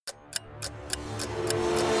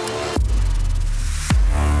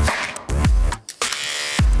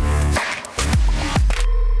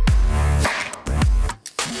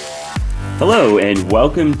Hello, and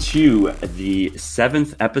welcome to the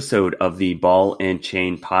 7th episode of the Ball and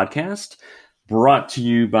Chain podcast, brought to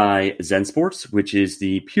you by Zen Sports, which is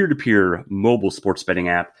the peer-to-peer mobile sports betting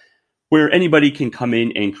app where anybody can come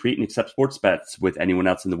in and create and accept sports bets with anyone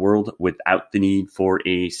else in the world without the need for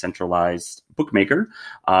a centralized bookmaker.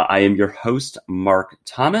 I am your host, Mark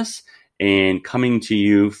Thomas, and coming to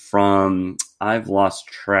you from, I've lost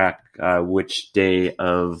track which day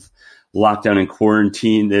of lockdown and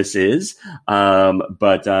quarantine this is,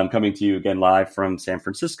 but I'm coming to you again live from San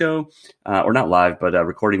Francisco, or not live, but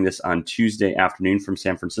recording this on Tuesday afternoon from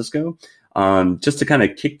San Francisco. Just to kind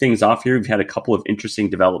of kick things off here, we've had a couple of interesting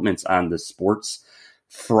developments on the sports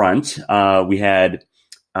front. We had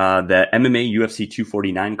the MMA UFC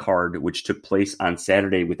 249 card, which took place on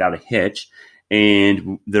Saturday without a hitch,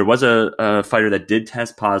 and there was a fighter that did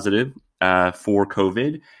test positive for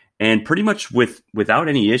COVID. And pretty much without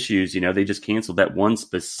any issues, they just canceled that one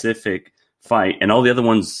specific fight, and all the other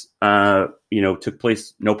ones, took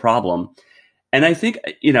place no problem. And I think,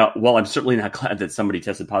 while I'm certainly not glad that somebody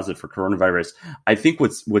tested positive for coronavirus, I think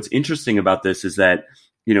what's interesting about this is that,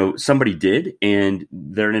 somebody did, and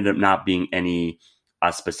there ended up not being any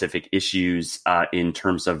specific issues in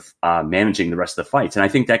terms of managing the rest of the fights. And I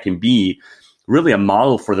think that can be really a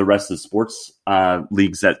model for the rest of the sports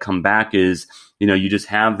leagues that come back is, you just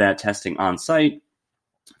have that testing on site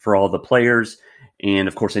for all the players. And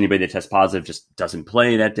of course, anybody that tests positive just doesn't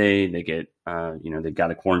play that day. They get, they've got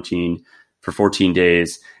to quarantine for 14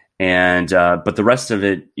 days. And, but the rest of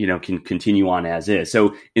it, can continue on as is.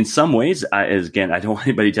 So in some ways, again, I don't want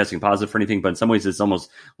anybody testing positive for anything, but in some ways it's almost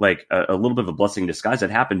like a little bit of a blessing in disguise that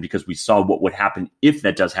happened because we saw what would happen if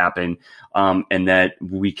that does happen. And that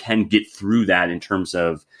we can get through that in terms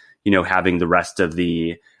of, having the rest of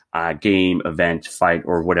the game, event, fight,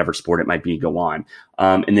 or whatever sport it might be go on.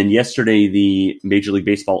 And then yesterday, the Major League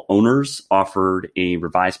Baseball owners offered a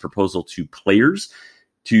revised proposal to players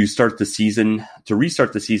to restart the season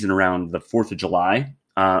around the 4th of July,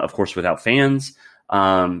 of course, without fans.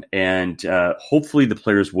 And hopefully the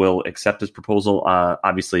players will accept this proposal.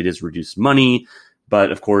 Obviously, it is reduced money.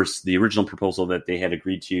 But of course, the original proposal that they had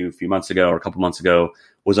agreed to a few months ago or a couple months ago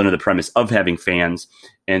was under the premise of having fans.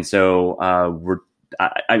 And so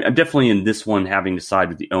I'm definitely in this one having to side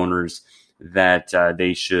with the owners that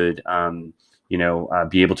they should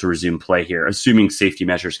be able to resume play here, assuming safety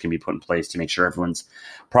measures can be put in place to make sure everyone's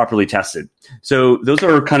properly tested. So those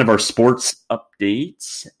are kind of our sports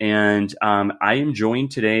updates. And I am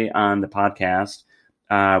joined today on the podcast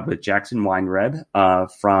with Jackson Weinreb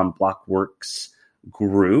from Blockworks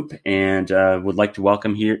Group, and would like to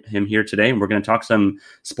welcome him here today. And we're going to talk some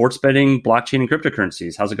sports betting, blockchain, and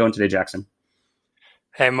cryptocurrencies. How's it going today, Jackson?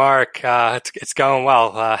 Hey, Mark. It's going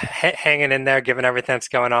well. Hanging in there, given everything that's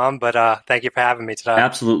going on. But thank you for having me today.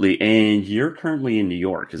 Absolutely. And you're currently in New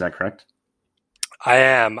York. Is that correct? I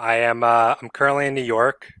am. I'm currently in New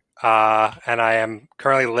York, and I am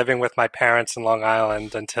currently living with my parents in Long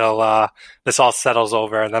Island until this all settles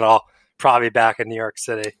over, and then I'll probably be back in New York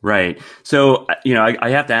City. Right. So, I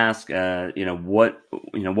have to ask, what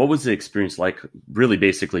was the experience like? Really,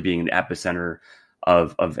 basically being the epicenter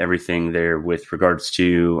of everything there with regards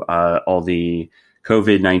to all the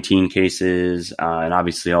COVID-19 cases and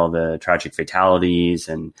obviously all the tragic fatalities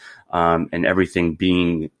and everything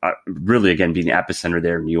being really, again, being the epicenter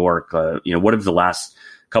there in New York. What have the last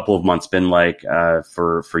couple of months been like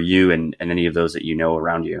for you and any of those that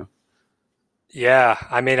around you? Yeah,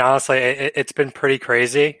 I mean, honestly, it's been pretty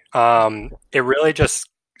crazy. It really just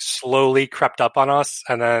slowly crept up on us,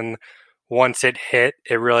 and then once it hit,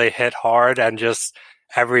 it really hit hard, and just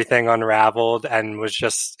everything unraveled, and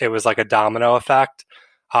it was like a domino effect.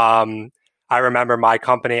 I remember my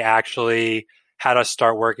company actually had us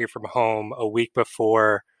start working from home a week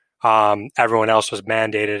before everyone else was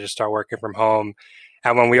mandated to start working from home.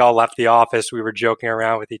 And when we all left the office, we were joking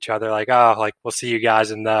around with each other, like, "Oh, like we'll see you guys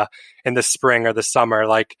in the spring or the summer,"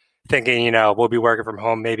 like thinking, we'll be working from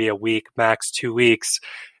home maybe a week, max 2 weeks.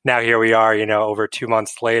 Now here we are, over 2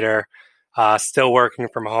 months later, still working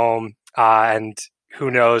from home, and who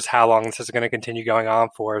knows how long this is going to continue going on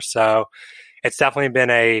for. So it's definitely been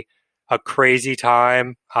a crazy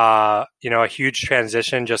time, a huge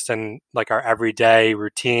transition just in like our everyday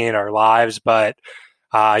routine, our lives, but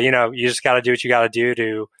you just got to do what you got to do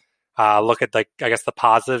to look at, like, I guess, the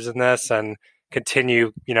positives in this and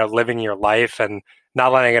continue, living your life and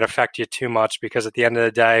not letting it affect you too much, because at the end of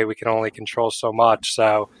the day, we can only control so much.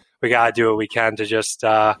 So we got to do what we can to just,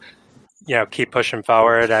 keep pushing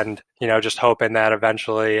forward and, just hoping that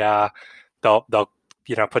eventually they'll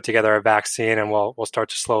put together a vaccine, and we'll start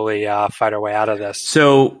to slowly fight our way out of this.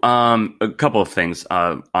 So, a couple of things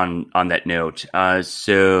on that note. Why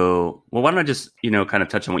don't I just kind of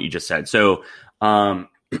touch on what you just said? So,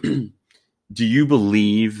 do you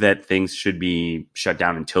believe that things should be shut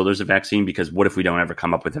down until there's a vaccine? Because what if we don't ever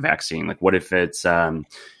come up with a vaccine? Like, what if it's what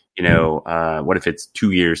if it's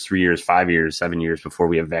 2 years, 3 years, 5 years, 7 years before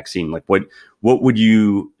we have a vaccine? Like, what would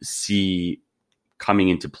you see coming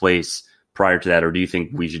into place prior to that, or do you think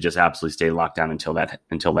we should just absolutely stay locked down until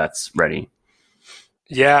that's ready?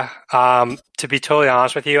 Yeah, to be totally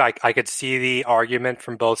honest with you, I could see the argument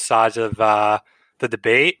from both sides of the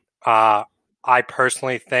debate. I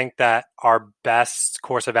personally think that our best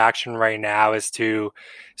course of action right now is to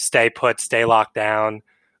stay put, stay locked down.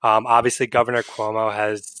 Obviously, Governor Cuomo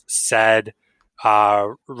has said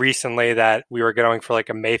recently that we were going for like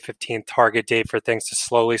a May 15th target date for things to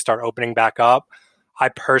slowly start opening back up. I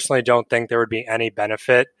personally don't think there would be any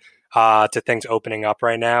benefit to things opening up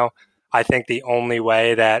right now. I think the only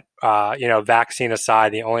way that, vaccine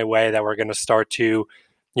aside, the only way that we're going to start to,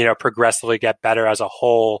 progressively get better as a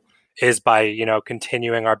whole is by,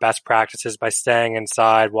 continuing our best practices, by staying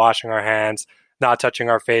inside, washing our hands, not touching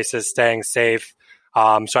our faces, staying safe.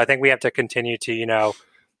 So I think we have to continue to,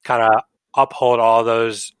 kind of uphold all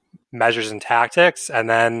those measures and tactics. And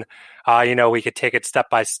then, we could take it step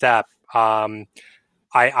by step.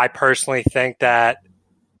 I personally think that,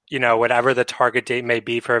 whatever the target date may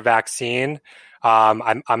be for a vaccine,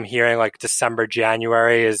 I'm hearing like December,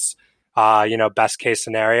 January is, best case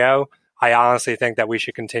scenario. I honestly think that we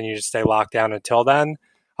should continue to stay locked down until then.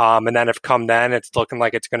 And then if come then, it's looking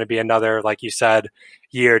like it's going to be another, like you said,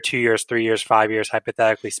 year, 2 years, 3 years, 5 years,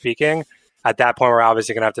 hypothetically speaking. At that point, we're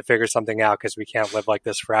obviously going to have to figure something out because we can't live like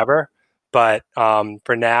this forever. But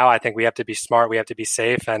for now, I think we have to be smart. We have to be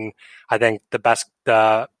safe. And I think the best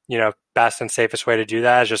and safest way to do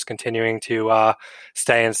that is just continuing to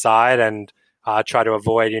stay inside and try to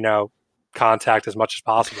avoid, contact as much as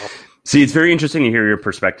possible. See, it's very interesting to hear your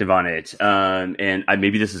perspective on it, and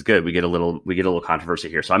maybe this is good. We get a little controversy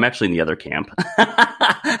here. So I'm actually in the other camp. but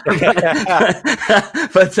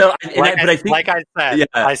I think, like I said, yeah.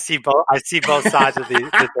 I see both sides of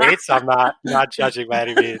the debate. So I'm not judging by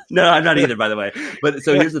any means. No, I'm not either, by the way. But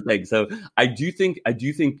so here's the thing. So I do think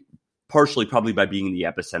partially probably by being in the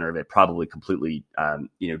epicenter of it, probably completely,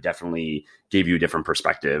 definitely gave you a different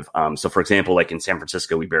perspective. So for example, like in San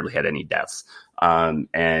Francisco, we barely had any deaths,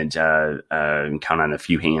 and count on a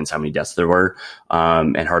few hands how many deaths there were,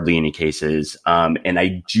 and hardly any cases. And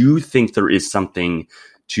I do think there is something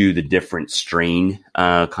to the different strain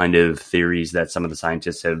kind of theories that some of the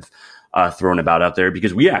scientists have thrown about out there,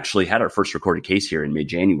 because we actually had our first recorded case here in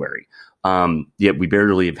mid-January. Yet we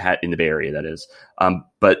barely have had in the Bay Area, that is.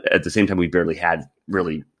 But at the same time, we barely had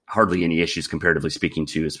really hardly any issues comparatively speaking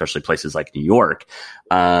to especially places like New York.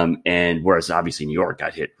 And whereas obviously New York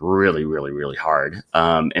got hit really, really, really hard.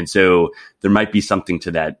 And so there might be something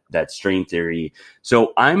to that strain theory.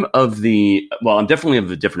 So I'm definitely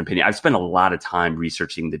of a different opinion. I've spent a lot of time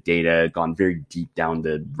researching the data, gone very deep down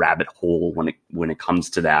the rabbit hole when it comes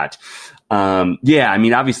to that.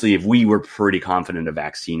 Obviously if we were pretty confident a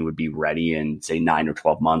vaccine would be ready in say 9 or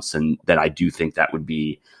 12 months, and that I do think that would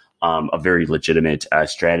be a very legitimate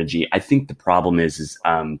strategy. I think the problem is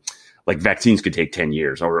like vaccines could take 10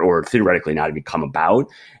 years or theoretically not even come about.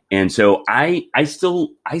 And so I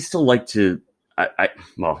still like to,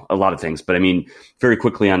 a lot of things, but I mean, very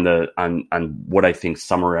quickly on what I think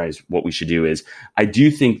summarize what we should do is I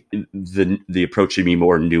do think the approach should be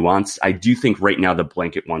more nuanced. I do think right now the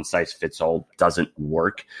blanket one size fits all doesn't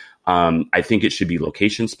work. I think it should be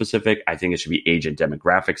location specific. I think it should be age and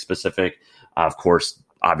demographic specific. Of course,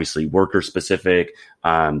 obviously worker specific,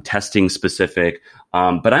 testing specific.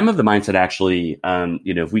 But I'm of the mindset actually,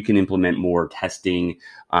 if we can implement more testing,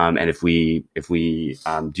 and if we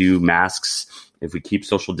do masks, if we keep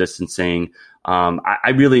social distancing, I'm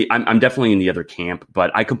definitely in the other camp,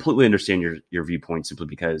 but I completely understand your viewpoint simply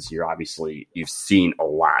because you've seen a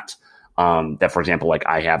lot, that, for example, like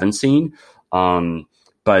I haven't seen.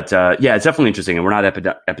 But it's definitely interesting. And we're not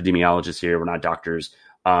epidemiologists here. We're not doctors.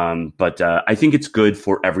 But I think it's good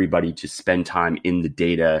for everybody to spend time in the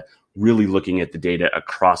data, really looking at the data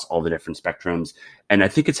across all the different spectrums. And I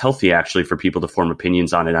think it's healthy actually for people to form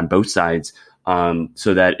opinions on it on both sides,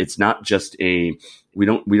 so that it's not just we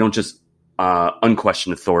don't just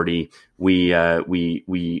unquestion authority. We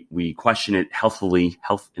question it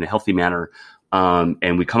in a healthy manner.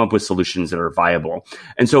 And we come up with solutions that are viable.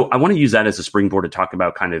 And so I want to use that as a springboard to talk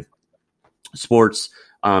about kind of sports,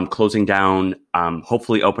 closing down,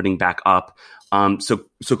 hopefully opening back up. So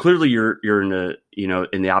clearly you're in a,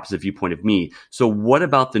 in the opposite viewpoint of me. So what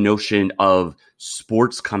about the notion of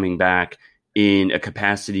sports coming back in a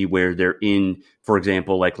capacity where they're in, for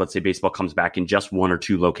example, like let's say baseball comes back in just one or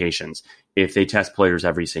two locations, if they test players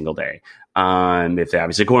every single day, if they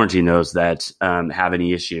obviously quarantine those that have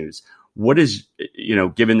any issues. What is,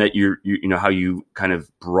 given that you how you kind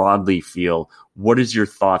of broadly feel, what is your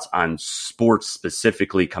thoughts on sports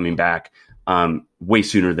specifically coming back way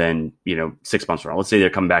sooner than 6 months from now? Let's say they're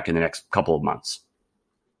coming back in the next couple of months.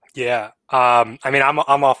 Yeah. I mean,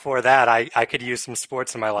 I'm all for that. I could use some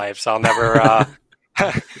sports in my life, so I'll never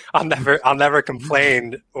I'll never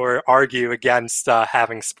complain or argue against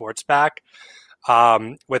having sports back.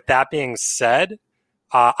 With that being said,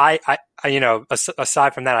 I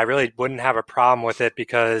aside from that, I really wouldn't have a problem with it,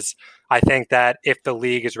 because I think that if the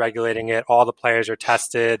league is regulating it, all the players are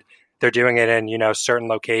tested, they're doing it in, certain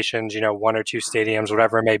locations, one or two stadiums,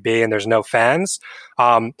 whatever it may be, and there's no fans.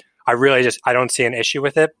 I don't see an issue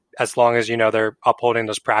with it, as long as, they're upholding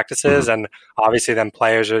those practices. And obviously then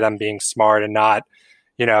players are then being smart and not,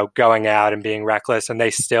 going out and being reckless. And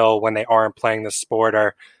they still, when they aren't playing the sport,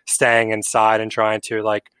 are staying inside and trying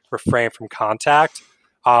to refrain from contact.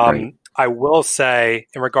 Right. I will say,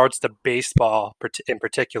 in regards to baseball in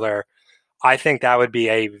particular, I think that would be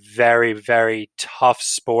a very, very tough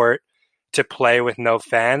sport to play with no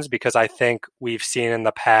fans, because I think we've seen in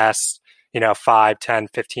the past, 5, 10,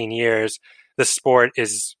 15 years, the sport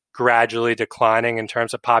is gradually declining in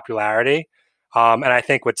terms of popularity. And I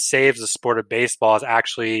think what saves the sport of baseball is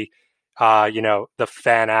actually, the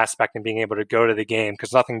fan aspect and being able to go to the game,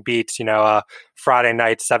 because nothing beats, a Friday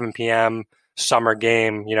night, 7 p.m. summer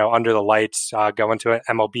game, under the lights, going to an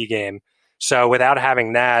MLB game. So without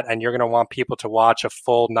having that, and you're going to want people to watch a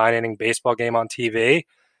full 9-inning baseball game on TV,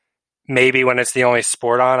 maybe when it's the only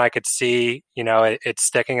sport on, I could see, it's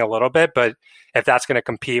sticking a little bit. But if that's going to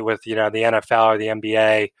compete with, the NFL or the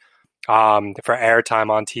NBA for airtime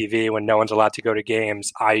on TV when no one's allowed to go to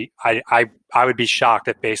games, I would be shocked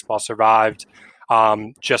if baseball survived,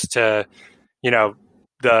 just to,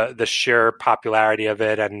 the sheer popularity of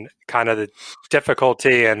it and kind of the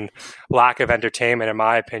difficulty and lack of entertainment, in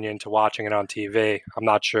my opinion, to watching it on TV. I'm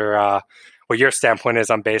not sure what your standpoint is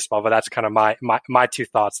on baseball, but that's kind of my two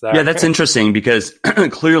thoughts there. Yeah, that's interesting, because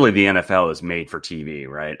clearly the NFL is made for TV,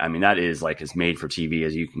 right? I mean, that is as made for TV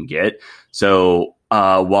as you can get. So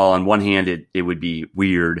while on one hand it would be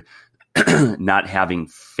weird not having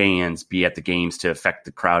fans be at the games to affect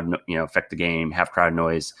the crowd, affect the game, have crowd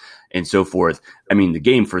noise and so forth. I mean, the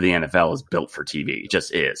game for the NFL is built for TV. It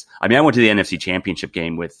just is. I mean, I went to the NFC Championship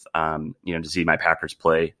game with, to see my Packers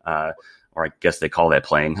play, or I guess they call that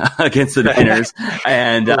playing against the Niners.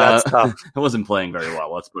 And it wasn't playing very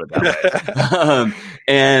well. Let's put it that way.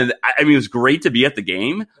 And I mean, it was great to be at the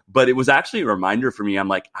game, but it was actually a reminder for me. I'm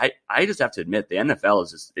like, I just have to admit, the NFL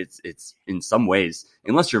is just, it's in some ways,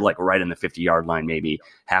 unless you're right in the 50-yard line, maybe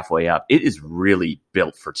halfway up, it is really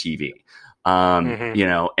built for TV.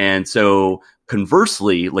 And so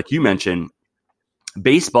conversely, like you mentioned,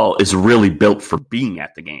 baseball is really built for being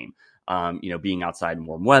at the game. Being outside in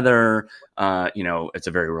warm weather, it's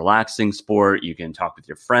a very relaxing sport. You can talk with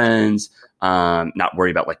your friends, not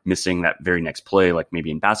worry about missing that very next play, like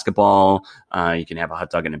maybe in basketball. You can have a hot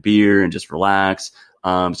dog and a beer and just relax.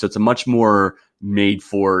 So it's a much more made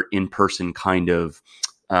for in-person kind of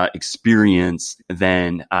experience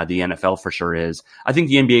than the NFL for sure is. I think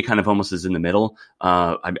the NBA kind of almost is in the middle.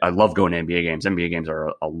 I love going to NBA games. NBA games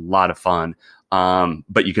are a lot of fun.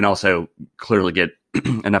 But you can also clearly get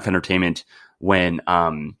enough entertainment when,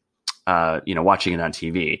 watching it on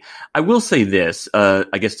TV. I will say this, I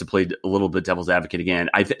guess, to play a little bit devil's advocate again.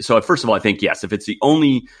 So first of all, I think, yes, if it's the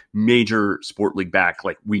only major sport league back,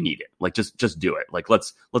 we need it. Just do it.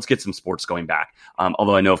 Let's get some sports going back.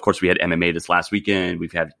 Although I know, of course, we had MMA this last weekend.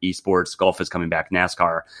 We've had esports, golf is coming back,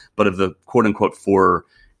 NASCAR. But of the quote unquote 4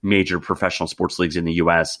 major professional sports leagues in the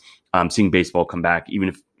U.S., seeing baseball come back, even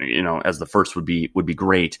if, as the first would be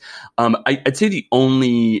great. I'd say the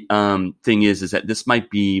only thing is that this might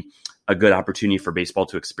be a good opportunity for baseball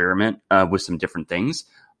to experiment with some different things.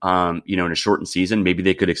 In a shortened season, maybe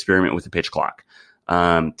they could experiment with the pitch clock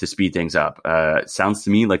to speed things up. It sounds to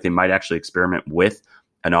me like they might actually experiment with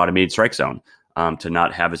an automated strike zone to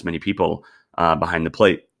not have as many people behind the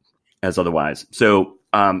plate as otherwise. So,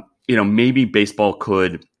 maybe baseball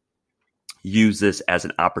could use this as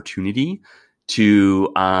an opportunity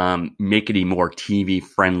to make it a more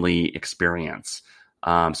TV-friendly experience.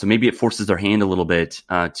 So maybe it forces their hand a little bit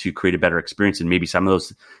to create a better experience, and maybe some of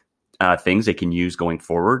those things they can use going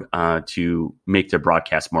forward to make their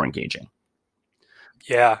broadcast more engaging.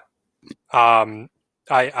 Yeah. I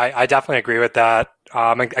I definitely agree with that.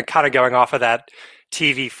 And kind of going off of that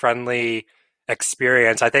TV friendly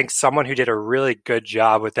experience, I think someone who did a really good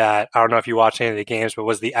job with that, I don't know if you watched any of the games, but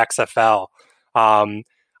was the XFL.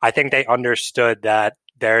 I think they understood that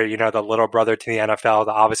they're, the little brother to the NFL,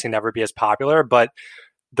 to obviously never be as popular, but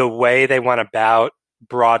the way they went about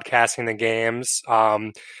broadcasting the games,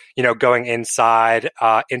 going inside,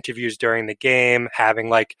 interviews during the game, having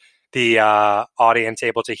like the audience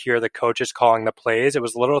able to hear the coaches calling the plays. It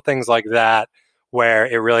was little things like that where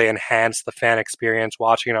it really enhanced the fan experience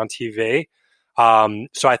watching it on TV.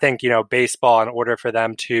 So I think, baseball, in order for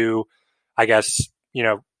them to, I guess,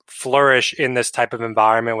 flourish in this type of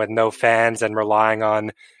environment with no fans and relying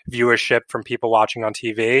on viewership from people watching on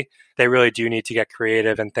TV, they really do need to get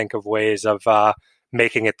creative and think of ways of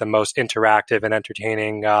making it the most interactive and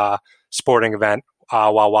entertaining sporting event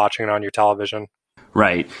while watching it on your television.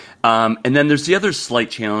 Right. And then there's the other slight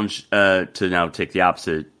challenge to now take the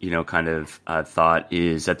opposite, thought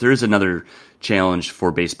is that there is another challenge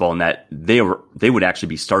for baseball in that they would actually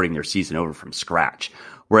be starting their season over from scratch.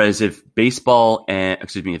 Whereas if if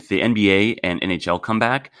the NBA and NHL come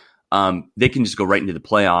back, they can just go right into the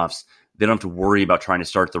playoffs. They don't have to worry about trying to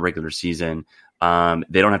start the regular season.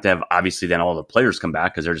 They don't have to have, obviously, then all the players come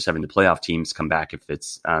back because they're just having the playoff teams come back if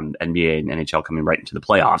it's NBA and NHL coming right into the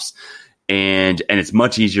playoffs. And it's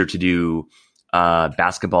much easier to do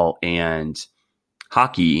basketball and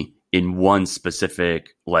hockey in one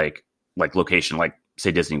specific like location, like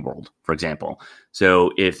say Disney World, for example.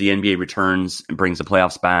 So if the NBA returns and brings the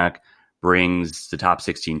playoffs back, brings the top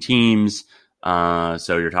 16 teams, so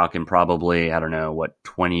you're talking probably,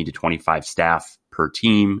 20 to 25 staff per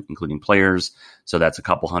team, including players. So that's a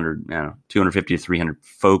couple hundred, 250 to 300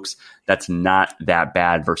 folks. That's not that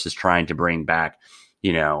bad versus trying to bring back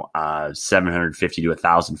 750 to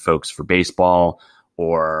 1,000 folks for baseball,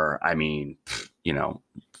 or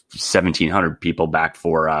 1,700 people back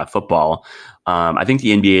for football. I think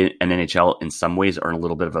the NBA and NHL in some ways are in a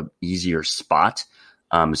little bit of an easier spot,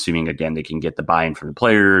 assuming, again, they can get the buy-in from the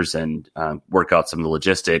players and work out some of the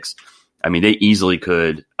logistics. I mean, they easily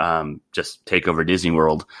could just take over Disney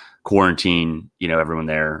World, quarantine, everyone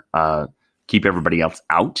there, keep everybody else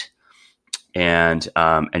out, and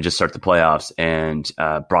just start the playoffs and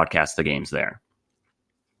broadcast the games there.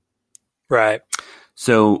 Right.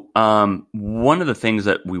 So one of the things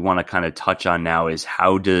that we want to kind of touch on now is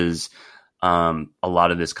how does a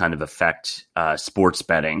lot of this kind of affect sports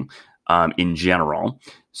betting in general.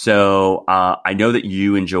 So I know that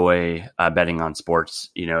you enjoy betting on sports,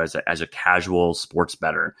 as a casual sports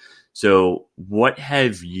bettor. So what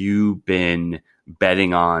have you been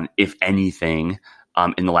betting on, if anything,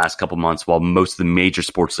 in the last couple months while most of the major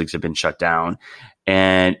sports leagues have been shut down?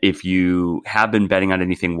 And if you have been betting on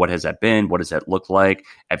anything, what has that been? What does that look like?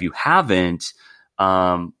 If you haven't,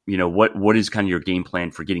 what is kind of your game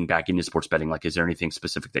plan for getting back into sports betting? Like, is there anything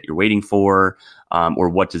specific that you're waiting for? Or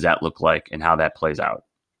what does that look like and how that plays out?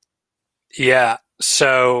 Yeah.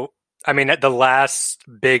 So, the last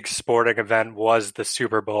big sporting event was the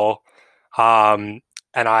Super Bowl. And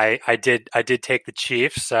I did take the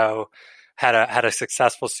Chiefs. So had a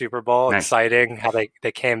successful Super Bowl. Nice. Exciting how they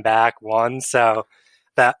came back, won. So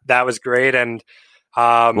that was great. And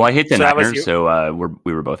well, I hate the Niners, so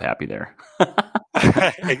we were both happy there.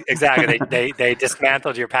 Exactly. They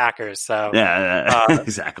dismantled your Packers. So yeah,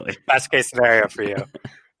 exactly. Best case scenario for you.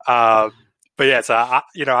 But yeah, so I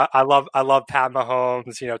love Pat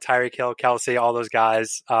Mahomes, Tyreek Hill, Kelsey, all those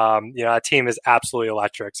guys. That team is absolutely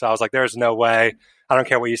electric. So I was like, there's no way. I don't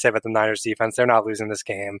care what you say about the Niners defense. They're not losing this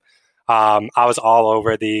game. I was all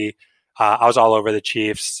over the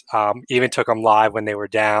Chiefs. Even took them live when they were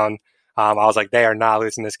down. I was like, they are not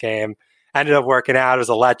losing this game. Ended up working out. It was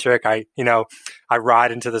electric. I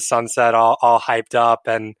ride into the sunset all hyped up.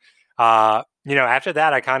 And, after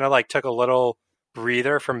that, I kind of like took a little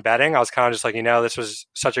breather from betting. I was kind of just like, this was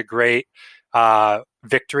such a great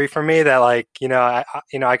victory for me that I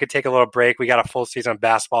could take a little break. We got a full season of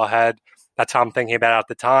basketball ahead. That's how I'm thinking about it at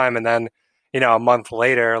the time. And then, a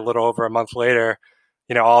little over a month later,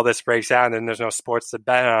 all this breaks out and then there's no sports to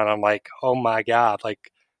bet on. I'm like, oh my God,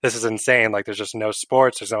 like this is insane. Like there's just no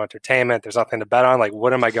sports, there's no entertainment, there's nothing to bet on. Like,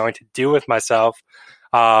 what am I going to do with myself?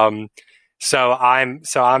 So I'm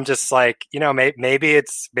just like, maybe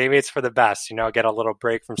it's for the best, get a little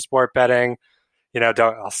break from sport betting.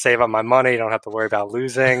 I'll save up my money. Don't have to worry about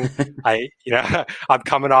losing. I'm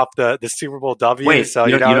coming off the Super Bowl W. Wait, so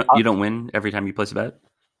you don't win every time you place a bet?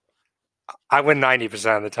 I win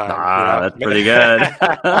 90% of the time. That's pretty good.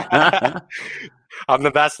 I'm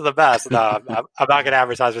the best of the best. No, I'm not going to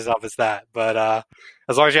advertise myself as that. But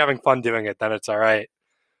as long as you're having fun doing it, then it's all right.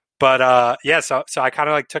 But so I kind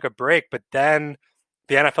of like took a break, but then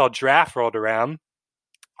the NFL draft rolled around,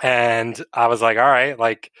 and I was like, all right,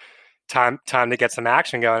 like time to get some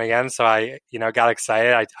action going again. So I, got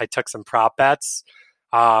excited. I took some prop bets.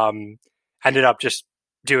 Ended up just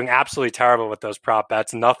doing absolutely terrible with those prop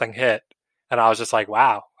bets. Nothing hit. And I was just like,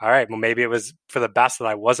 wow, all right, well, maybe it was for the best that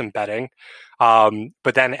I wasn't betting.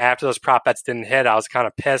 But then after those prop bets didn't hit, I was kind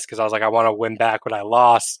of pissed because I was like, I want to win back what I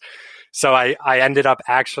lost. So I ended up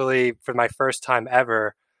actually, for my first time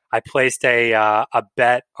ever, I placed a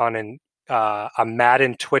bet on a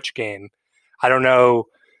Madden Twitch game. I don't know,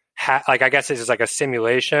 I guess it's just like a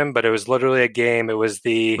simulation, but it was literally a game. It was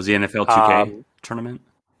the NFL 2K tournament.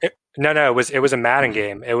 No, it was a Madden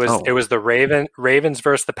game. It was the Ravens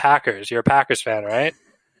versus the Packers. You're a Packers fan, right?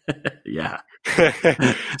 Yeah.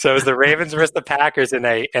 So it was the Ravens versus the Packers in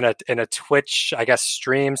a Twitch, I guess,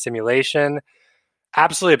 stream simulation.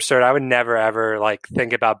 Absolutely absurd. I would never ever like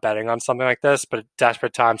think about betting on something like this, but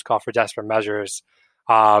desperate times call for desperate measures.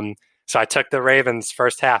 So I took the Ravens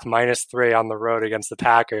first half -3 on the road against the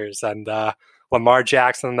Packers, and Lamar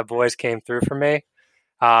Jackson and the boys came through for me.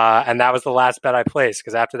 And that was the last bet I placed,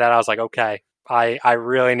 because after that I was like, okay, I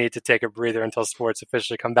really need to take a breather until sports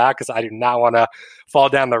officially come back, because I do not want to fall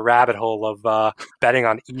down the rabbit hole of betting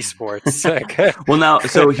on esports. Well, now,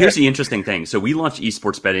 so here's the interesting thing. So we launched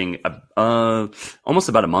esports betting almost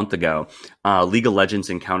about a month ago. League of Legends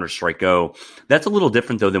and Counter-Strike Go. That's a little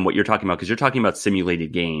different, though, than what you're talking about, because you're talking about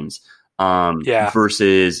simulated games.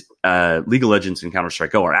 Versus League of Legends and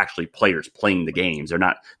Counter-Strike Go are actually players playing the games. They're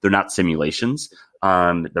not simulations.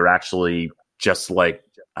 They're actually just like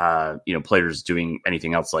players doing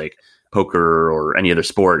anything else like poker or any other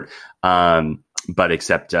sport. But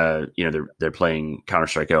except they're playing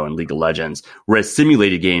Counter-Strike Go and League of Legends. Whereas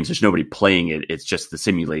simulated games, there's nobody playing it. It's just the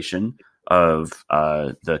simulation of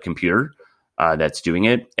the computer that's doing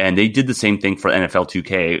it. And they did the same thing for NFL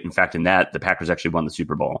 2K. In fact, in that, the Packers actually won the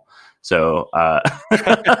Super Bowl. So, well,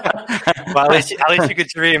 at least you could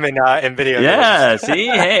dream in video. Yeah. See,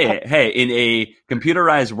 hey, in a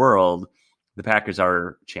computerized world, the Packers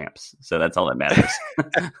are champs. So that's all that matters.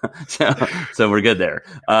 so we're good there.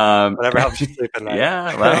 Whatever helps you sleep at night.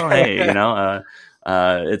 Yeah. Well, hey,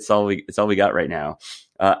 it's all we got right now.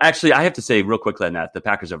 Actually, I have to say real quickly on that, the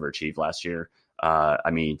Packers overachieved last year.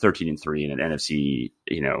 13-3 in an NFC,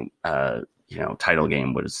 title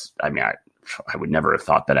game was, I would never have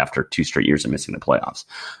thought that after 2 straight years of missing the playoffs.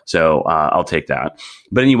 So I'll take that.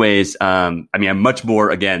 But anyways, I'm much more,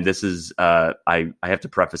 again, this is, I have to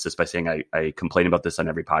preface this by saying I complain about this on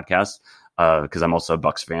every podcast because I'm also a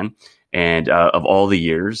Bucs fan. And of all the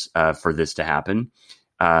years for this to happen,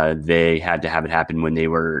 they had to have it happen when they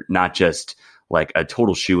were not just like a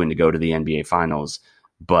total shoe-in to go to the NBA Finals,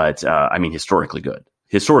 but historically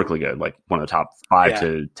good, like one of the top 5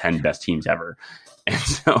 to 10 best teams ever. And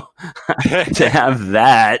so to have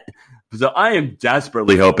that, so I am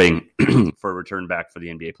desperately hoping for a return back for the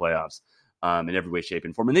NBA playoffs in every way, shape,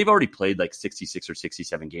 and form. And they've already played like 66 or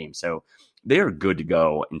 67 games. So they are good to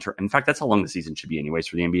go. In fact, that's how long the season should be anyways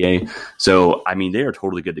for the NBA. So, they are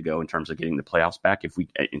totally good to go in terms of getting the playoffs back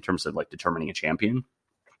in terms of like determining a champion,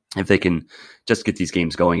 if they can just get these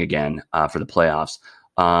games going again for the playoffs.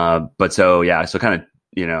 So kind of,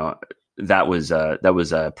 that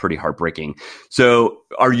was pretty heartbreaking. So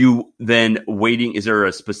are you then waiting? Is there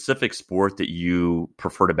a specific sport that you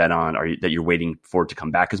prefer to bet on, that you're waiting for it to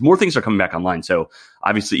come back? Because more things are coming back online. So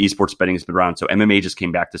obviously esports betting has been around. So MMA just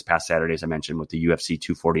came back this past Saturday, as I mentioned, with the UFC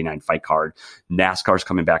 249 fight card. NASCAR's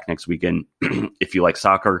coming back next weekend. If you like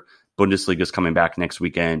soccer, Bundesliga is coming back next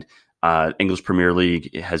weekend. English Premier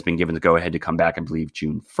League has been given the go-ahead to come back, I believe,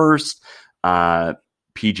 June 1st.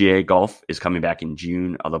 PGA golf is coming back in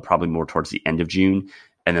June, although probably more towards the end of June.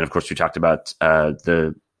 And then, of course, we talked about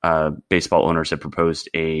the baseball owners have proposed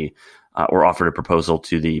or offered a proposal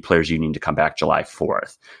to the Players Union to come back July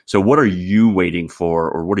 4th. So what are you waiting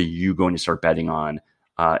for, or what are you going to start betting on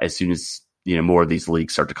as soon as more of these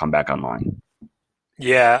leagues start to come back online?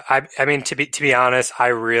 Yeah, to be honest, I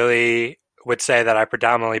really would say that I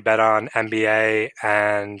predominantly bet on NBA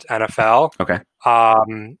and NFL. Okay.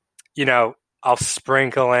 I'll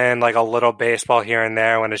sprinkle in like a little baseball here and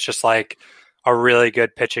there when it's just like a really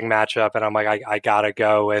good pitching matchup, and I'm like, I gotta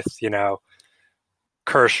go with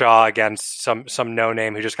Kershaw against some no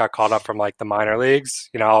name who just got called up from like the minor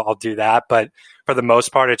leagues. I'll do that, but for the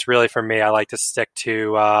most part, it's really, for me, I like to stick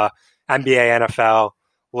to NBA, NFL,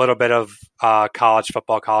 a little bit of college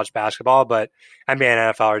football, college basketball, but NBA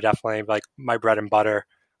and NFL are definitely like my bread and butter.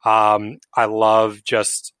 I love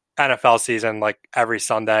just NFL season, like every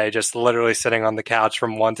Sunday, just literally sitting on the couch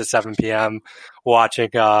from 1 to 7 p.m. watching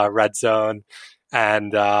Red Zone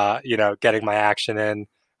and getting my action in,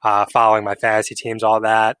 following my fantasy teams, all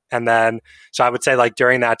that. And then, so I would say like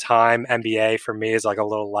during that time, NBA for me is like a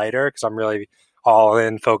little lighter because I'm really all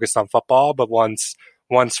in focused on football. But once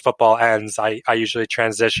football ends, I usually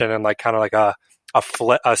transition and like kind of like a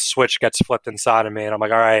switch gets flipped inside of me, and I'm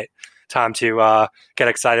like, all right, time to get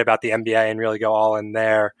excited about the NBA and really go all in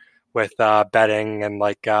there with betting and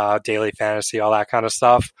like daily fantasy, all that kind of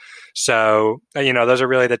stuff. So, those are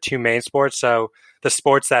really the two main sports. So the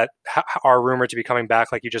sports that are rumored to be coming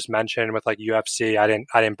back, like you just mentioned with like UFC, I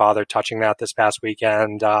didn't bother touching that this past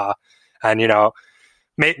weekend. And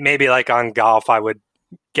maybe like on golf, I would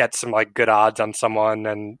get some like good odds on someone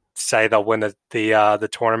and say they'll win the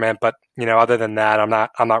tournament. But other than that,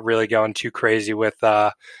 I'm not really going too crazy with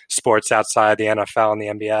sports outside the NFL and the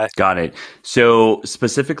NBA. Got it. So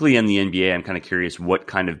specifically in the NBA, I'm kind of curious, what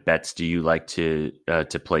kind of bets do you like to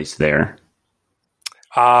place there?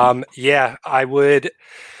 Yeah, I would.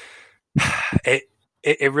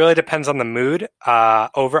 It really depends on the mood.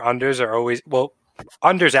 Over unders are always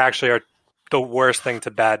unders actually are the worst thing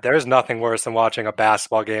to bet. There's nothing worse than watching a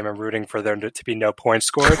basketball game and rooting for there to be no points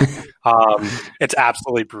scored. It's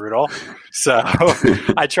absolutely brutal. So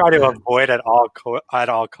I try to avoid at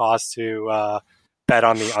all costs to bet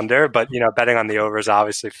on the under, but betting on the over is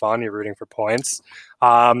obviously fun. You're rooting for points.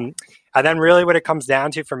 And then really what it comes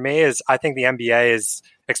down to for me is I think the NBA is,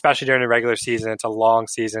 especially during the regular season, it's a long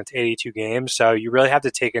season, it's 82 games. So you really have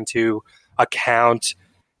to take into account,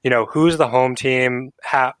 who's the home team,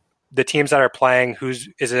 the teams that are playing,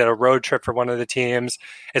 is it a road trip for one of the teams?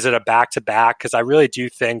 Is it a back-to-back? Because I really do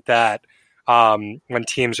think that when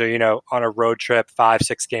teams are, on a road trip,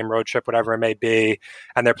 5-6 game road trip, whatever it may be,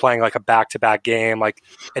 and they're playing like a back-to-back game, like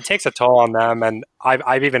it takes a toll on them. And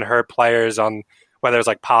I've even heard players on whether it's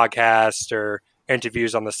like podcasts or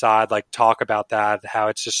interviews on the side, like talk about that, how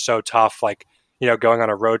it's just so tough, like, going on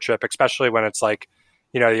a road trip, especially when it's like,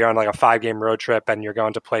 you're on like a 5-game road trip and you're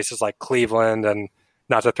going to places like Cleveland, and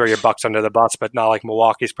not to throw your Bucks under the bus, but not like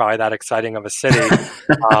Milwaukee's probably that exciting of a city.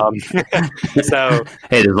 So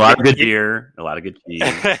hey, there's a lot of good beer, a lot of good cheese.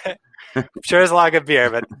 Sure, there's a lot of good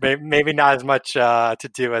beer, but maybe not as much to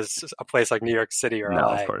do as a place like New York City or LA. No,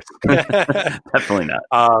 of course. Definitely not.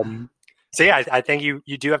 So yeah, I think you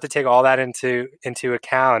do have to take all that into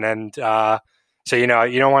account, and so you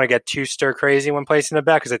don't want to get too stir crazy when placing a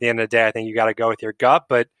bet, because at the end of the day, I think you got to go with your gut.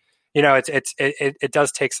 But it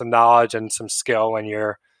does take some knowledge and some skill when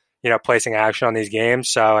you're placing action on these games.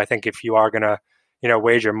 So I think if you are gonna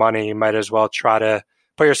wager money, you might as well try to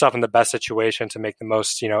put yourself in the best situation to make the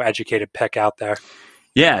most educated pick out there.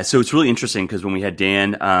 Yeah, so it's really interesting because when we had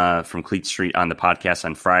Dan from Cleat Street on the podcast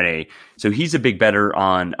on Friday, so he's a big bettor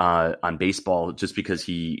on baseball just because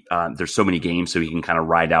there's so many games, so he can kind of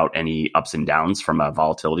ride out any ups and downs from a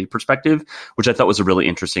volatility perspective, which I thought was a really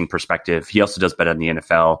interesting perspective. He also does bet on the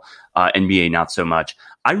NFL, NBA not so much.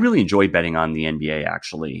 I really enjoy betting on the NBA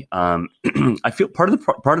actually. I feel part of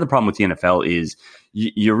the problem with the NFL is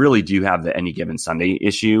you really do have the any given Sunday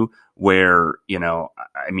issue where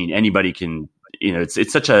anybody can.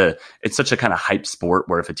 It's such a kind of hype sport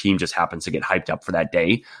where if a team just happens to get hyped up for that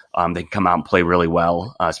day, they can come out and play really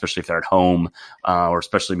well, especially if they're at home, or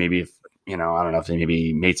especially maybe if, I don't know, if they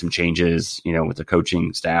maybe made some changes, with the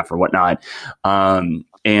coaching staff or whatnot.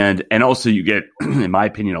 And also you get, in my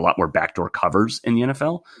opinion, a lot more backdoor covers in the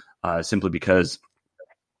NFL, simply because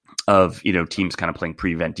of, teams kind of playing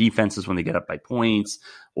prevent defenses when they get up by points,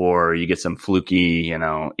 or you get some fluky,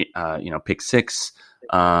 pick six.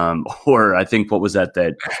 Or I think what was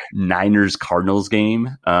that Niners Cardinals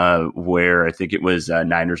game, where I think it was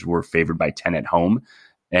Niners were favored by 10 at home,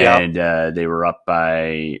 and they were up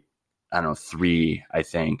by, I don't know, 3, I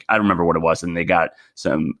think. I don't remember what it was. And they got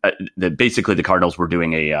some, basically the Cardinals were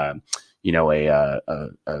doing a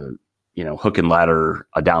hook and ladder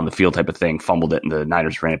down the field type of thing, fumbled it, and the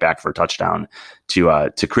Niners ran it back for a touchdown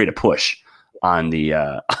to create a push on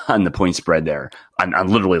the point spread there on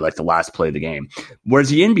literally like the last play of the game. Whereas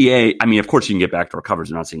the NBA, I mean, of course you can get backdoor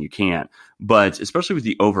covers. I'm not saying you can't, but especially with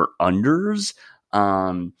the over unders,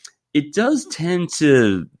 it does tend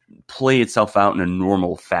to play itself out in a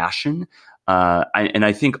normal fashion. And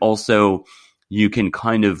I think also you can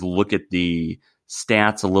kind of look at the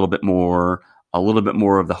stats a little bit more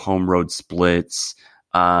of the home road splits,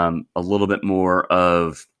 a little bit more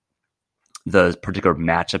of the particular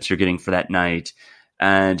matchups you're getting for that night.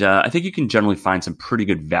 And I think you can generally find some pretty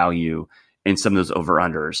good value in some of those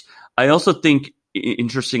over-unders. I also think,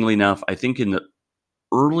 interestingly enough, I think in the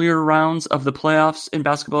earlier rounds of the playoffs in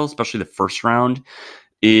basketball, especially the first round,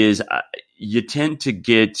 is you tend to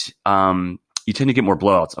get more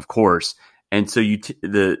blowouts, of course. And so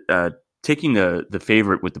the taking the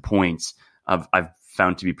favorite with the points, I've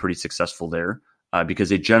found to be pretty successful there because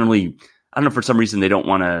they generally, I don't know, for some reason they don't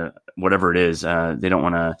want to, whatever it is, they don't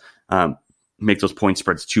want to make those point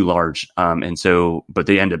spreads too large, and so, but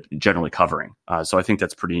they end up generally covering. So I think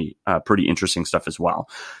that's pretty interesting stuff as well.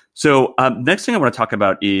 So next thing I want to talk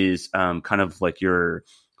about is kind of like your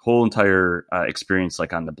whole entire experience,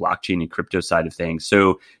 like on the blockchain and crypto side of things.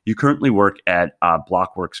 So you currently work at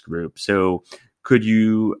Blockworks Group. So could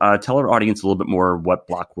you tell our audience a little bit more what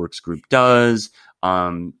Blockworks Group does?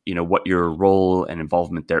 What your role and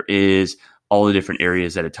involvement there is, all the different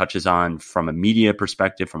areas that it touches on from a media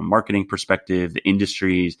perspective, from a marketing perspective, the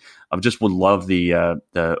industries. I just would love the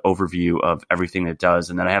overview of everything it does,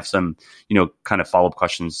 and then I have some kind of follow up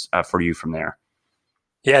questions for you from there.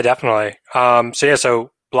 Yeah, definitely.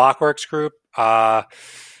 So Blockworks Group, to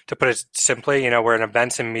put it simply, we're an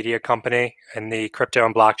events and media company in the crypto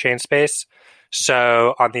and blockchain space.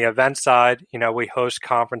 So on the event side, we host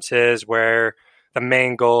conferences where the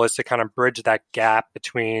main goal is to kind of bridge that gap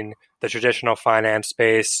between the traditional finance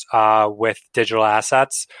space with digital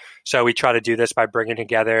assets. So we try to do this by bringing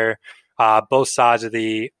together both sides of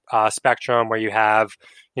the spectrum, where you have,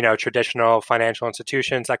 traditional financial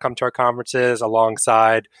institutions that come to our conferences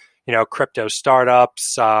alongside, crypto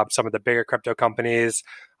startups, some of the bigger crypto companies.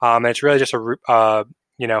 And it's really just a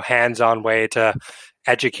hands-on way to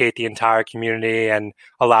educate the entire community and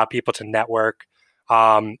allow people to network.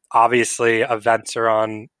 Obviously, events are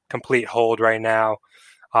on complete hold right now.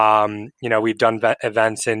 We've done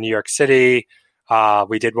events in New York City.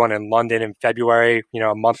 We did one in London in February,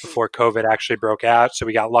 a month before COVID actually broke out. So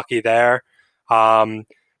we got lucky there.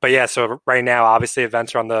 So right now, obviously,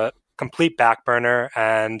 events are on the complete back burner,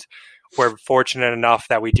 and we're fortunate enough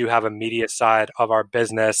that we do have a media side of our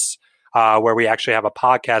business where we actually have a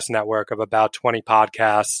podcast network of about 20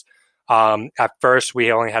 podcasts. At first,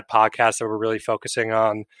 we only had podcasts that were really focusing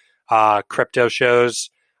on crypto shows,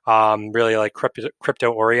 really like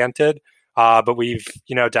crypto oriented. But we've,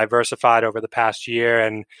 diversified over the past year.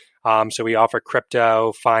 And so we offer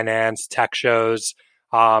crypto, finance, tech shows.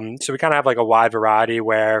 So we kind of have like a wide variety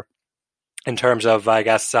where, in terms of, I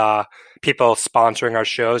guess, people sponsoring our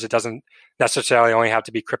shows, it doesn't necessarily only have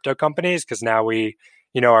to be crypto companies, because now we,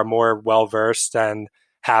 are more well-versed and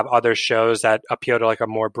have other shows that appeal to like a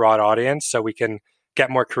more broad audience. So we can get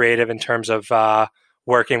more creative in terms of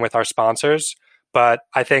working with our sponsors. But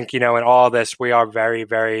I think, in all of this, we are very,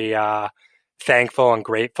 very thankful and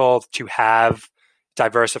grateful to have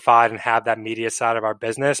diversified and have that media side of our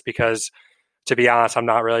business, because, to be honest, I'm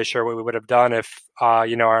not really sure what we would have done if,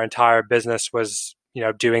 our entire business was,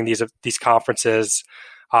 doing these conferences,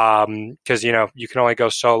 because, you can only go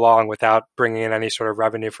so long without bringing in any sort of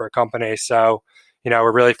revenue for a company. So,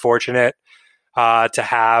 we're really fortunate to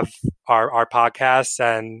have our podcasts,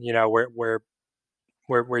 and,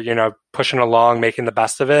 we're pushing along, making the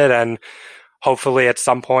best of it. And hopefully at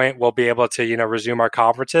some point we'll be able to, resume our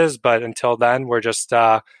conferences. But until then, we're just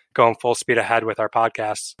going full speed ahead with our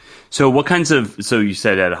podcasts. So so you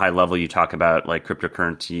said at a high level, you talk about like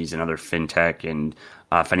cryptocurrencies and other fintech and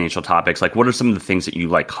financial topics. Like, what are some of the things that you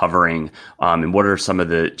like covering? And what are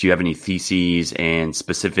do you have any theses and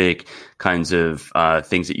specific kinds of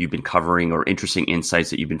things that you've been covering, or interesting insights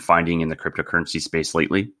that you've been finding in the cryptocurrency space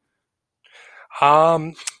lately?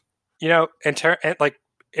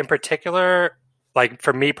 In particular, like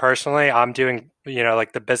for me personally, I'm doing,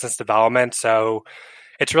 like the business development. So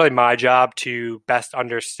it's really my job to best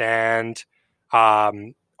understand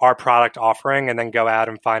our product offering and then go out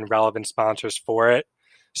and find relevant sponsors for it.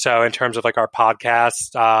 So in terms of like our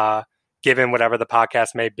podcast, given whatever the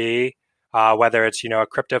podcast may be, whether it's, a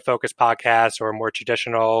crypto focused podcast or a more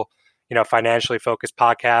traditional, financially focused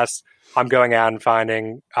podcast, I'm going out and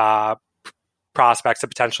finding prospects to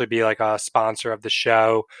potentially be like a sponsor of the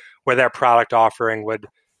show, where their product offering would,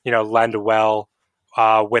 lend well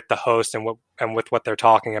with the host and with what they're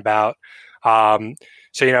talking about. So,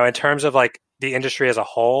 in terms of like the industry as a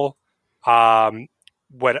whole,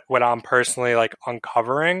 what I'm personally like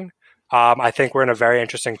uncovering, I think we're in a very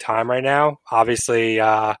interesting time right now. Obviously,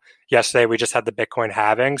 yesterday we just had the Bitcoin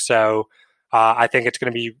halving. So I think it's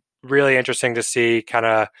going to be really interesting to see kind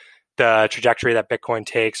of the trajectory that Bitcoin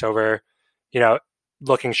takes over,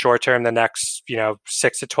 looking short term the next,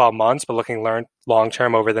 6 to 12 months, but looking long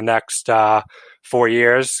term over the next 4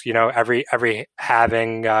 years. Every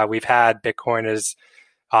halving we've had, Bitcoin is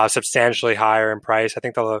substantially higher in price. I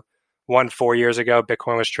think the one 4 years ago,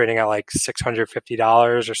 Bitcoin was trading at like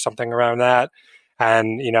 $650 or something around that.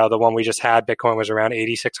 And, the one we just had, Bitcoin was around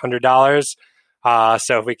 $8,600.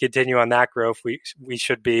 So if we continue on that growth, we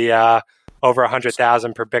should be over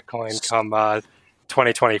 100,000 per Bitcoin come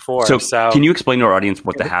 2024. So can you explain to our audience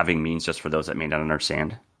what the halving means, just for those that may not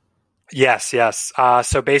understand? Yes.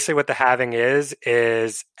 So basically what the halving is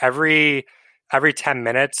every 10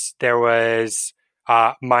 minutes there was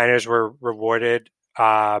miners were rewarded.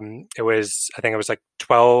 I think it was like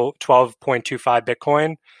 12.25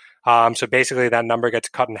 Bitcoin. So basically that number gets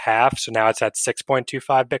cut in half. So now it's at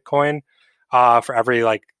 6.25 Bitcoin for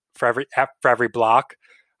every block.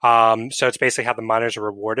 So it's basically how the miners are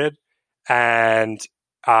rewarded. And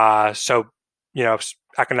so,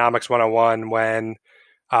 economics 101, when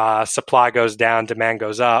supply goes down, demand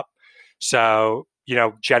goes up. So,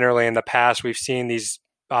 generally in the past, we've seen these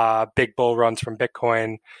big bull runs from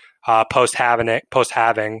Bitcoin post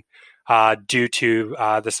halving due to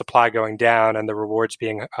the supply going down and the rewards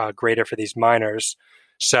being greater for these miners.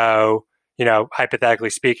 So,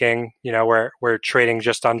 hypothetically speaking, we're trading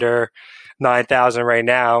just under 9,000 right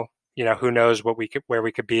now. Who knows where we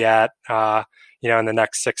could be at, in the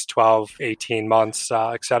next 6, 12, 18 months,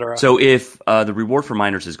 et cetera. So if the reward for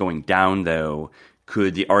miners is going down, though,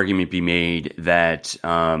 could the argument be made that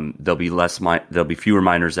there'll be fewer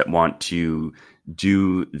miners that want to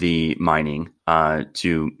do the mining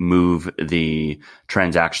to move the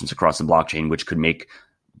transactions across the blockchain, which could make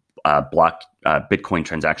Bitcoin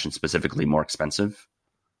transactions specifically more expensive?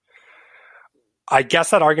 I guess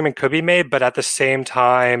that argument could be made, but at the same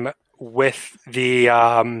time, with the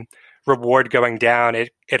reward going down,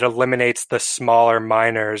 it eliminates the smaller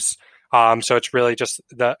miners. So it's really just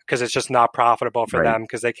because it's just not profitable for them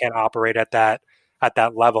because they can't operate at that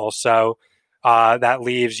level. So that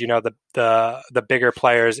leaves the bigger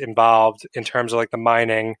players involved in terms of like the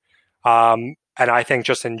mining. And I think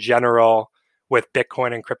just in general with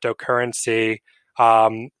Bitcoin and cryptocurrency,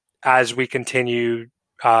 as we continue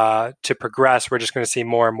to progress, we're just going to see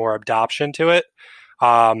more and more adoption to it.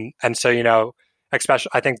 And so, especially,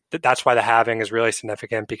 I think that's why the halving is really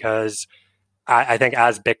significant, because I think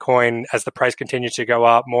as the price continues to go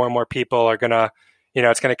up, more and more people are going to,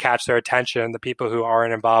 it's going to catch their attention. The people who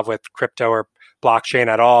aren't involved with crypto or blockchain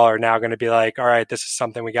at all are now going to be like, all right, this is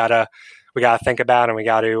something we gotta think about, and we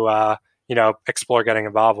got to, explore getting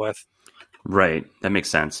involved with. Right. That makes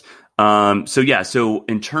sense. So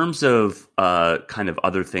in terms of kind of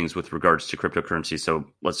other things with regards to cryptocurrency, so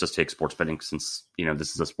let's just take sports betting, since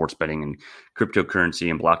this is a sports betting and cryptocurrency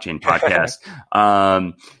and blockchain podcast.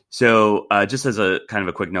 So just as a kind of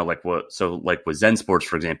a quick note, like with Zen Sports,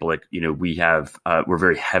 for example, we're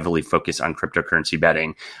very heavily focused on cryptocurrency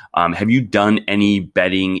betting. Have you done any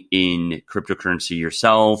betting in cryptocurrency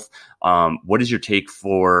yourself? What is your take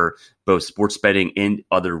for both sports betting and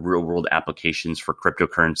other real world applications for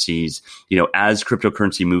cryptocurrencies? As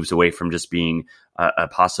cryptocurrency moves away from just being a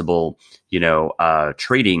possible,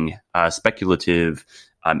 trading, speculative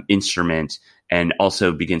instrument, and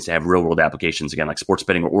also begins to have real world applications again, like sports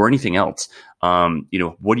betting or anything else.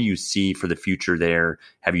 What do you see for the future there?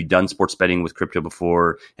 Have you done sports betting with crypto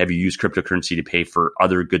before? Have you used cryptocurrency to pay for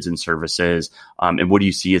other goods and services? And what do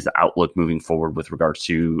you see as the outlook moving forward with regards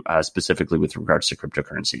to, specifically with regards to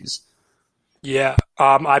cryptocurrencies? Yeah.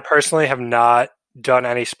 I personally have not done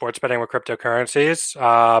any sports betting with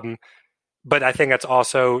cryptocurrencies. But I think that's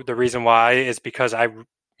also the reason why is because I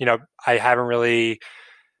haven't really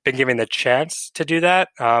been given the chance to do that.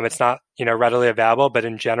 It's not, readily available, but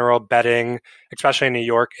in general, betting, especially in New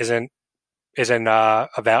York, isn't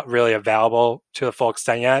really available to the full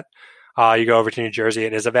extent yet. You go over to New Jersey,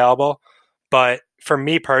 it is available. But for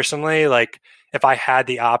me personally, like if I had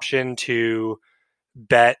the option to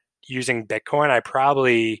bet using Bitcoin, I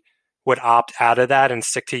probably would opt out of that and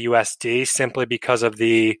stick to USD simply because of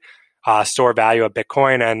the store value of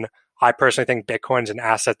Bitcoin. And I personally think Bitcoin is an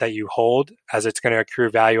asset that you hold, as it's going to accrue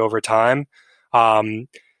value over time.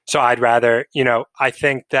 So I'd rather, I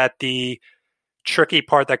think that the tricky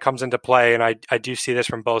part that comes into play, and I do see this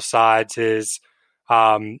from both sides, is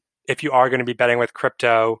if you are going to be betting with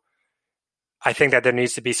crypto, I think that there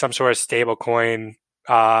needs to be some sort of stable coin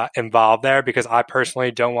involved there, because I personally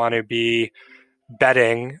don't want to be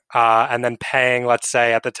betting and then paying, let's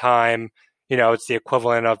say at the time, it's the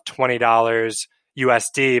equivalent of $20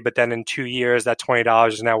 USD, but then in 2 years, that $20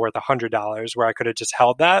 is now worth $100, where I could have just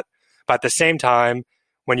held that. But at the same time,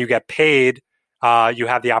 when you get paid, you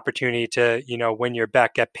have the opportunity to, win your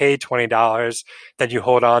bet, get paid $20, then you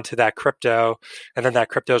hold on to that crypto, and then that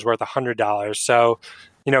crypto is worth $100. So,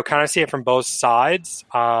 kind of see it from both sides.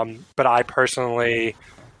 But I personally,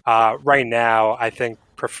 right now, I think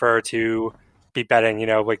prefer to be betting,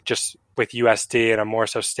 just with USD in a more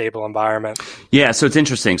so stable environment. Yeah, so it's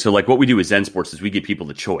interesting. So like what we do with Zen Sports is we give people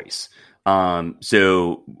the choice.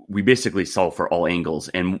 So we basically solve for all angles.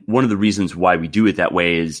 And one of the reasons why we do it that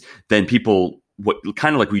way is then people what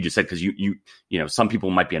kind of like we just said, because you know, some people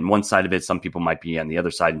might be on one side of it, some people might be on the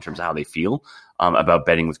other side in terms of how they feel about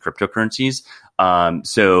betting with cryptocurrencies.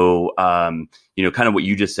 You know, kind of what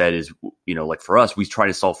you just said is, you know, like for us, we try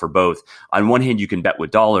to solve for both. On one hand, you can bet with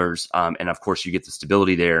dollars, and of course you get the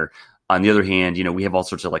stability there. On the other hand, you know, we have all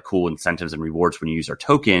sorts of like cool incentives and rewards when you use our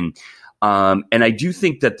token. And I do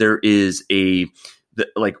think that there is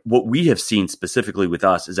like what we have seen specifically with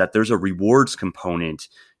us is that there's a rewards component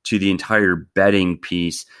to the entire betting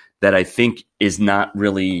piece that I think is not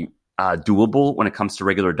really doable when it comes to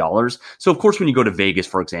regular dollars. So of course, when you go to Vegas,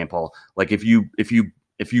 for example, like if you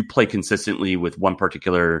play consistently with one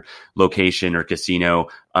particular location or casino,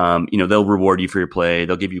 you know, they'll reward you for your play.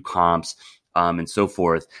 They'll give you comps, and so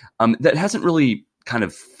forth. That hasn't really kind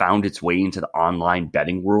of found its way into the online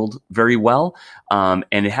betting world very well. And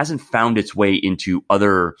it hasn't found its way into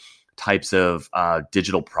other types of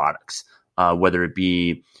digital products, whether it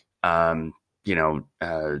be,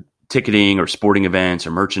 ticketing or sporting events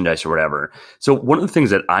or merchandise or whatever. So one of the things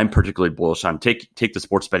that I'm particularly bullish on, take the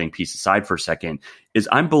sports betting piece aside for a second, is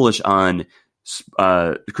I'm bullish on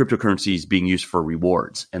cryptocurrencies being used for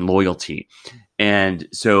rewards and loyalty. And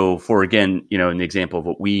so for, again, you know, in the example of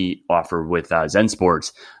what we offer with Zen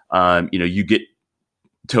Sports, you know, you get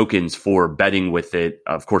tokens for betting with it,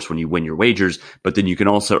 of course, when you win your wagers, but then you can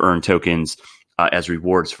also earn tokens as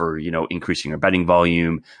rewards for, you know, increasing your betting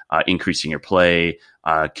volume, increasing your play,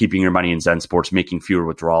 keeping your money in Zen Sports, making fewer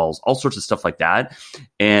withdrawals, all sorts of stuff like that.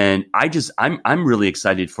 And I'm really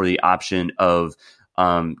excited for the option of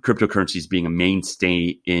cryptocurrencies being a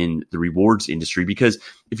mainstay in the rewards industry, because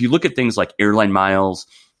if you look at things like airline miles,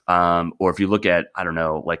 or if you look at, I don't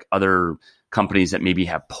know, like other companies that maybe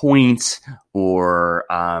have points, or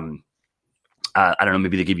I don't know,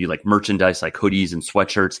 maybe they give you like merchandise like hoodies and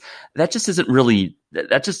sweatshirts. That just isn't really,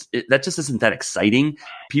 that just isn't that exciting.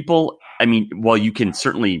 People, I mean, while you can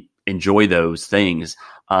certainly enjoy those things,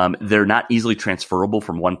 they're not easily transferable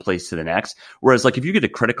from one place to the next. Whereas like if you get a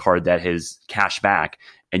credit card that has cash back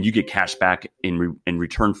and you get cash back in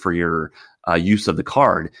return for your use of the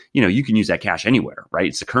card, you know, you can use that cash anywhere, right?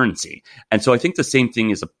 It's a currency. And so I think the same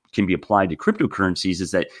thing can be applied to cryptocurrencies,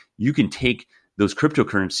 is that you can take those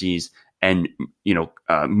cryptocurrencies and, you know,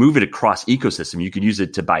 move it across ecosystem. You could use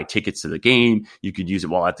it to buy tickets to the game. You could use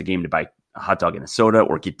it while at the game to buy a hot dog and a soda,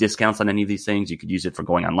 or get discounts on any of these things. You could use it for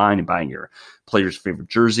going online and buying your player's favorite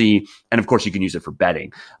jersey. And of course, you can use it for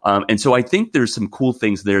betting. And so I think there's some cool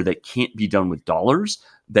things there that can't be done with dollars,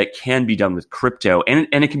 that can be done with crypto. And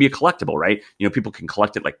it can be a collectible, right? You know, people can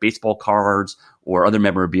collect it like baseball cards or other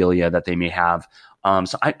memorabilia that they may have.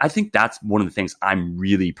 So I think that's one of the things I'm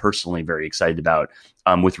really personally very excited about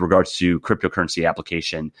with regards to cryptocurrency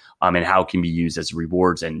application, and how it can be used as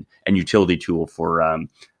rewards and utility tool for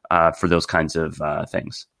those kinds of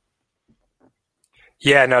things.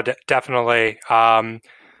 Yeah, no, definitely.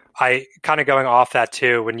 I kind of going off that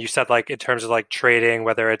too, when you said like in terms of like trading,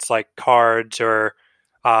 whether it's like cards or,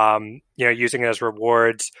 you know, using it as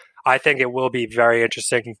rewards, I think it will be very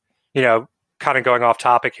interesting, you know, kind of going off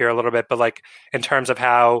topic here a little bit, but like in terms of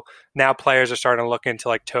how now players are starting to look into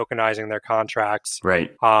like tokenizing their contracts.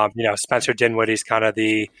 Right. You know, Spencer Dinwiddie's kind of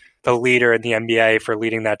the leader in the NBA for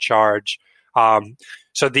leading that charge.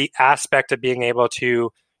 So the aspect of being able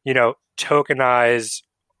to, you know, tokenize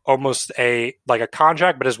almost a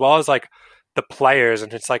contract, but as well as like the players.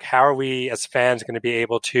 And it's like, how are we as fans going to be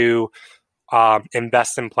able to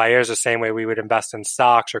invest in players the same way we would invest in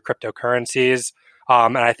stocks or cryptocurrencies?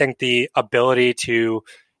 And I think the ability to,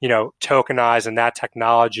 you know, tokenize and that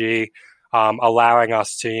technology, allowing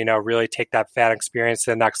us to, you know, really take that fan experience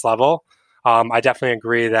to the next level. I definitely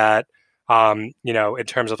agree that, you know, in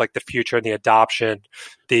terms of like the future and the adoption,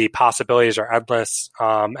 the possibilities are endless.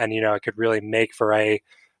 And, you know, it could really make for a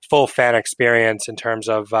full fan experience in terms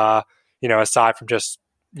of, you know, aside from just,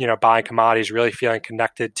 you know, buying commodities, really feeling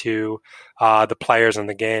connected to the players in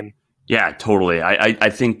the game. Yeah, totally. I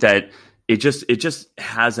think that it just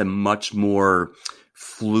has a much more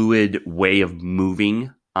fluid way of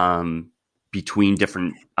moving between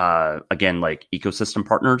different, again, like ecosystem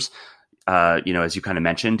partners, you know, as you kind of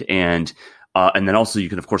mentioned. And then also you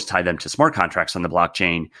can, of course, tie them to smart contracts on the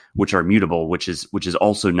blockchain, which are immutable, which is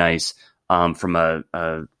also nice from a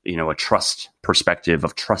you know, a trust perspective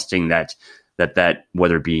of trusting that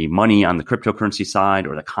whether it be money on the cryptocurrency side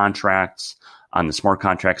or the contracts on the smart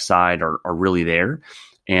contract side are really there.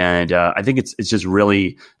 And I think it's just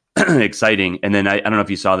really exciting. And then I don't know if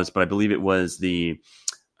you saw this, but I believe it was the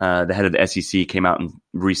head of the SEC came out and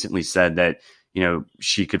recently said that, you know,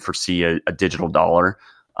 she could foresee a digital dollar,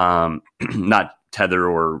 not Tether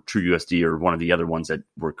or TrueUSD or one of the other ones that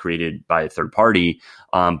were created by a third party,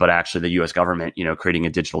 but actually the U.S. government, creating a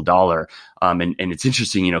digital dollar. And it's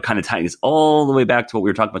interesting, kind of tying this all the way back to what we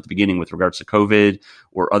were talking about at the beginning with regards to COVID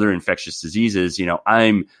or other infectious diseases.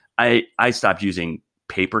 I stopped using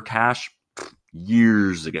paper cash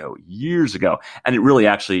years ago, and it really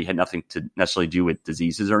actually had nothing to necessarily do with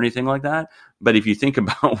diseases or anything like that. But if you think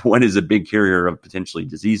about what is a big carrier of potentially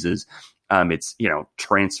diseases, it's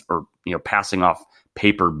transfer, passing off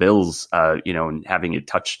paper bills, and having it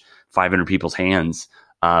touch 500 people's hands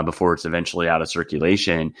before it's eventually out of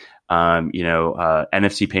circulation.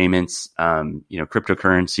 NFC payments,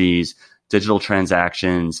 cryptocurrencies, digital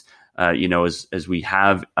transactions. As we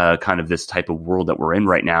have kind of this type of world that we're in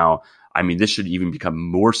right now, I mean, this should even become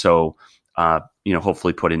more so,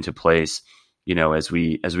 hopefully put into place, as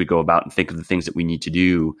we go about and think of the things that we need to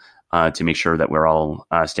do to make sure that we're all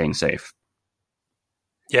staying safe.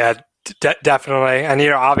 Yeah, definitely. And,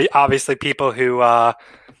 obviously people who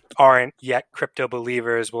aren't yet crypto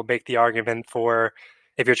believers will make the argument for,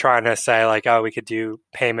 if you're trying to say like, oh, we could do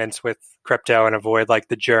payments with crypto and avoid like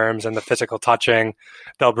the germs and the physical touching,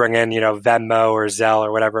 they'll bring in, Venmo or Zelle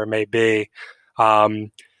or whatever it may be.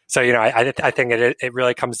 So, I think it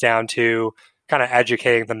really comes down to kind of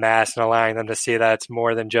educating the mass and allowing them to see that it's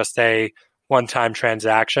more than just a one-time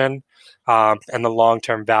transaction, and the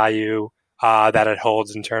long-term value that it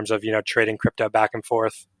holds in terms of, trading crypto back and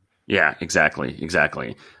forth. Yeah, exactly.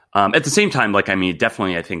 At the same time,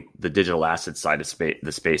 definitely, I think the digital asset side of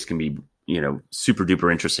the space can be, super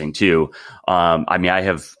duper interesting too. I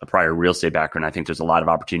have a prior real estate background. I think there's a lot of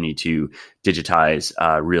opportunity to digitize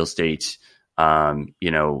real estate,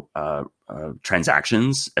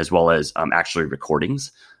 transactions as well as actually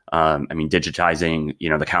recordings.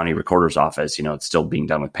 Digitizing, the county recorder's office, it's still being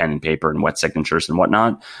done with pen and paper and wet signatures and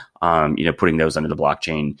whatnot. Putting those under the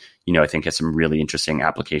blockchain, I think has some really interesting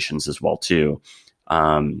applications as well too.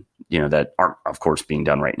 That aren't, of course, being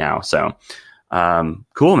done right now. So,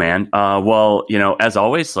 cool, man. As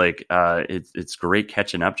always, it's great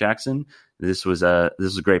catching up, Jackson. This was a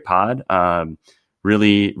great pod.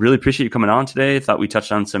 Really, really appreciate you coming on today. I thought we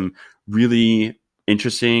touched on some really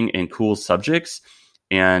interesting and cool subjects,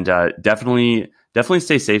 and definitely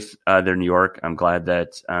stay safe there in New York. I'm glad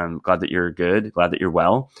that you're good, glad that you're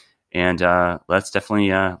well, and let's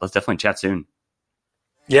definitely chat soon.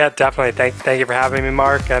 Yeah, definitely. Thank you for having me,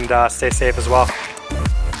 Mark, and stay safe as well.